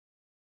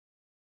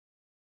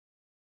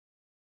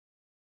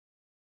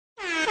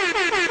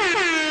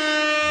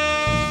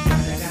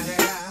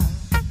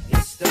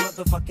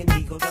motherfucking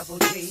Eagle Double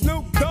G.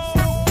 Snoop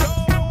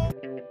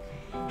Dogg.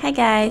 Hi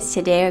guys,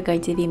 today we're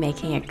going to be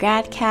making a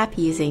grad cap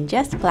using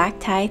just black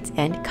tights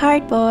and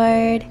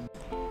cardboard.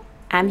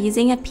 I'm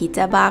using a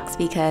pizza box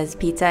because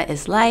pizza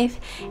is life,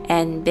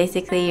 and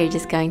basically you're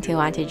just going to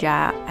want to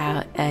draw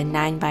out a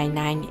 9 by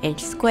 9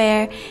 inch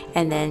square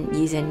and then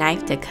use a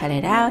knife to cut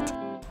it out.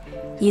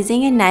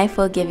 Using a knife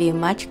will give you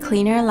much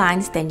cleaner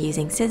lines than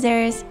using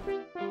scissors.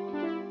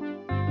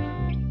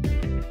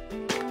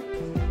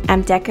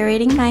 I'm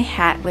decorating my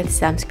hat with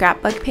some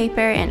scrapbook paper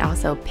and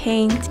also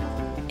paint.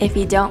 If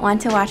you don't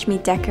want to watch me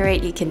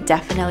decorate, you can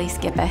definitely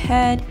skip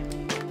ahead.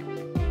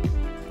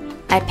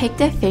 I picked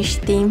a fish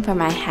theme for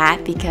my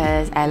hat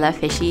because I love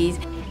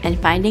fishies, and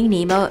Finding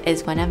Nemo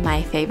is one of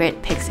my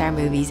favorite Pixar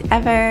movies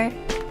ever.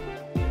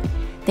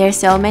 There's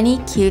so many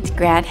cute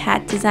grad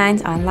hat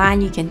designs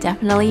online. You can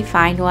definitely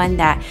find one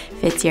that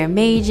fits your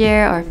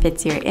major or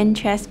fits your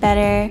interest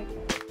better.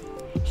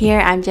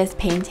 Here I'm just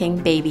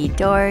painting Baby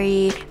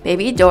Dory.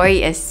 Baby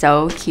Dory is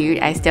so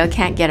cute. I still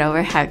can't get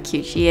over how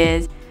cute she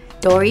is.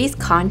 Dory's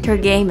contour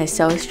game is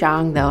so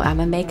strong though. I'm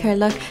gonna make her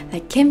look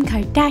like Kim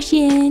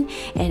Kardashian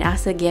and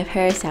also give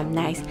her some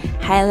nice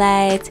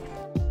highlights.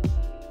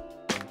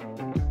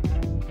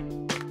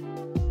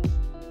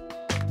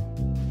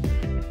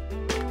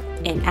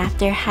 And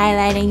after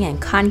highlighting and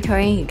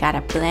contouring, you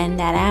gotta blend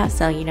that out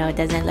so you know it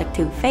doesn't look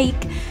too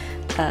fake.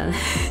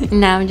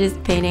 Now I'm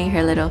just painting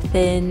her little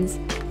fins.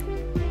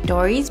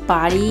 Dory's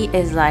body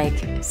is like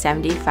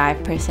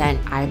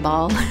 75%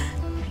 eyeball.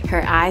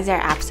 Her eyes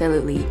are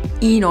absolutely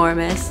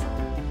enormous.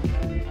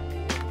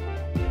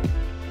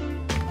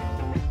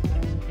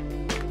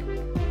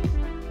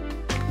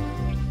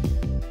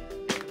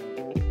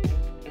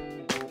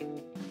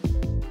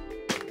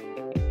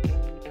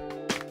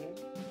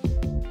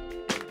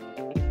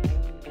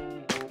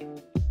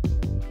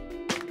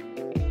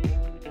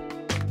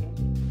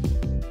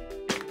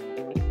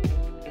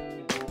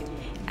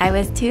 I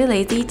was too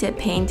lazy to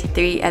paint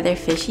 3 other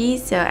fishies,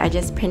 so I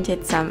just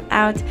printed some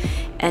out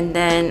and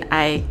then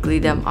I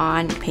glued them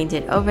on,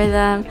 painted over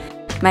them.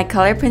 My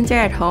color printer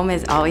at home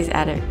is always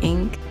out of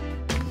ink.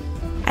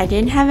 I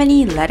didn't have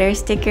any letter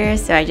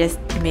stickers, so I just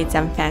made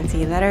some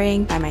fancy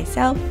lettering by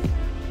myself.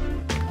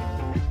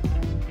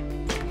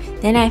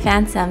 Then I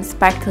found some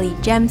sparkly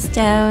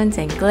gemstones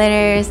and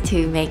glitters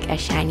to make a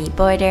shiny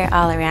border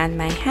all around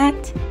my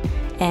hat,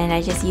 and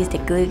I just used a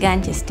glue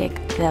gun to stick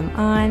them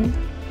on.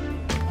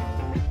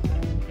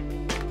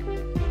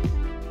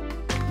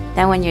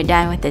 Then when you're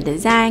done with the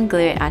design, glue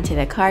it onto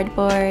the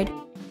cardboard.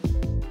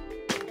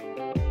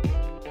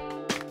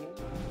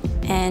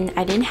 And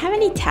I didn't have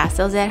any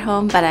tassels at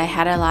home, but I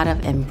had a lot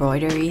of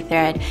embroidery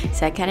thread,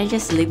 so I kind of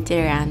just looped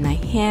it around my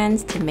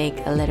hands to make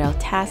a little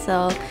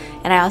tassel.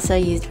 And I also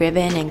used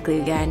ribbon and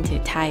glue gun to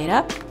tie it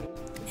up.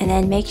 And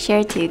then make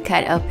sure to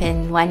cut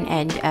open one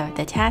end of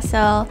the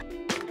tassel.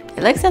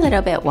 It looks a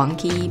little bit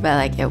wonky, but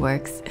like it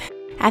works.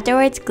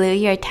 Afterwards, glue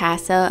your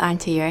tassel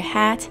onto your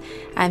hat.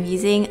 I'm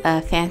using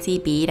a fancy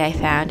bead I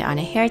found on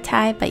a hair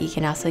tie, but you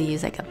can also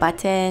use like a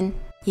button.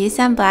 Use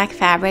some black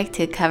fabric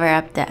to cover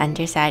up the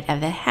underside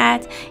of the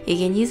hat. You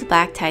can use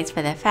black tights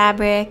for the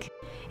fabric.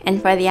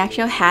 And for the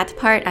actual hat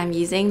part, I'm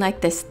using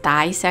like this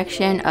thigh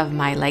section of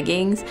my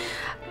leggings.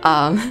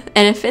 And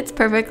it fits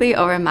perfectly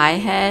over my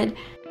head.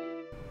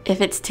 If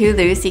it's too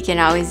loose, you can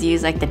always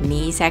use like the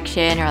knee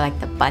section or like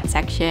the butt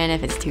section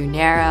if it's too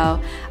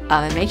narrow.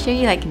 And make sure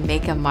you like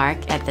make a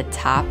mark at the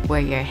top where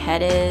your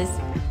head is.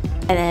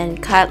 And then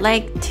cut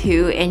like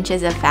 2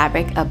 inches of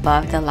fabric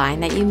above the line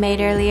that you made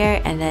earlier,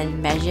 and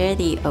then measure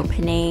the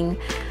opening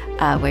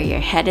where your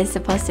head is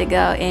supposed to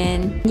go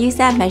in. Use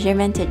that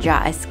measurement to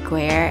draw a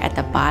square at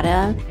the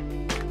bottom.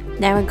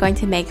 Then we're going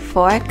to make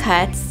 4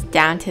 cuts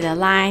down to the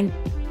line.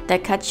 The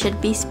cuts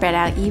should be spread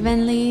out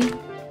evenly.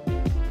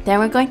 Then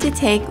we're going to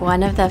take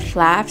one of the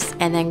flaps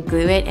and then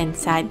glue it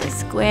inside the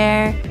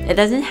square. It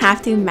doesn't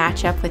have to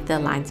match up with the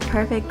lines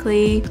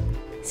perfectly,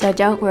 so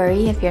don't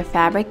worry if your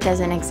fabric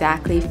doesn't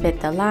exactly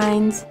fit the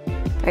lines.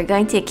 We're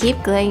going to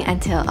keep gluing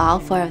until all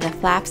 4 of the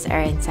flaps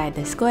are inside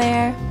the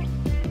square.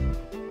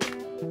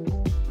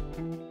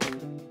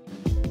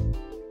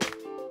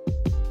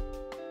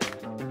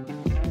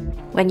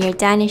 When you're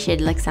done, it should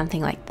look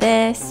something like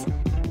this.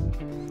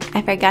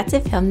 I forgot to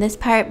film this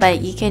part,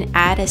 but you can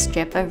add a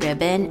strip of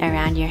ribbon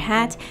around your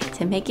hat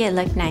to make it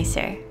look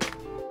nicer.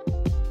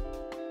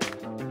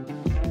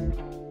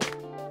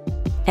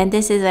 And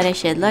this is what it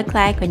should look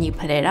like when you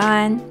put it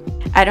on.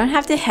 I don't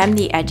have to hem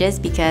the edges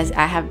because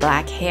I have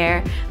black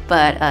hair,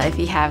 but if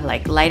you have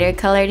like lighter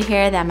colored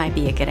hair, that might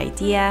be a good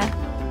idea.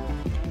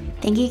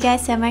 Thank you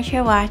guys so much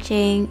for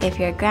watching. If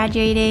you're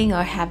graduating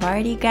or have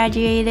already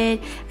graduated,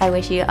 I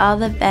wish you all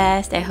the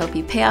best. I hope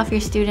you pay off your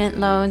student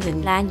loans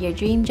and land your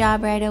dream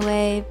job right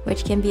away,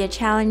 which can be a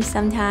challenge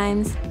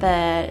sometimes.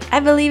 But I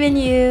believe in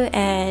you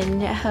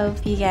and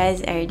hope you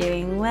guys are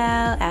doing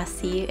well. I'll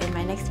see you in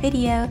my next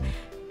video.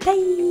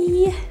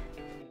 Bye!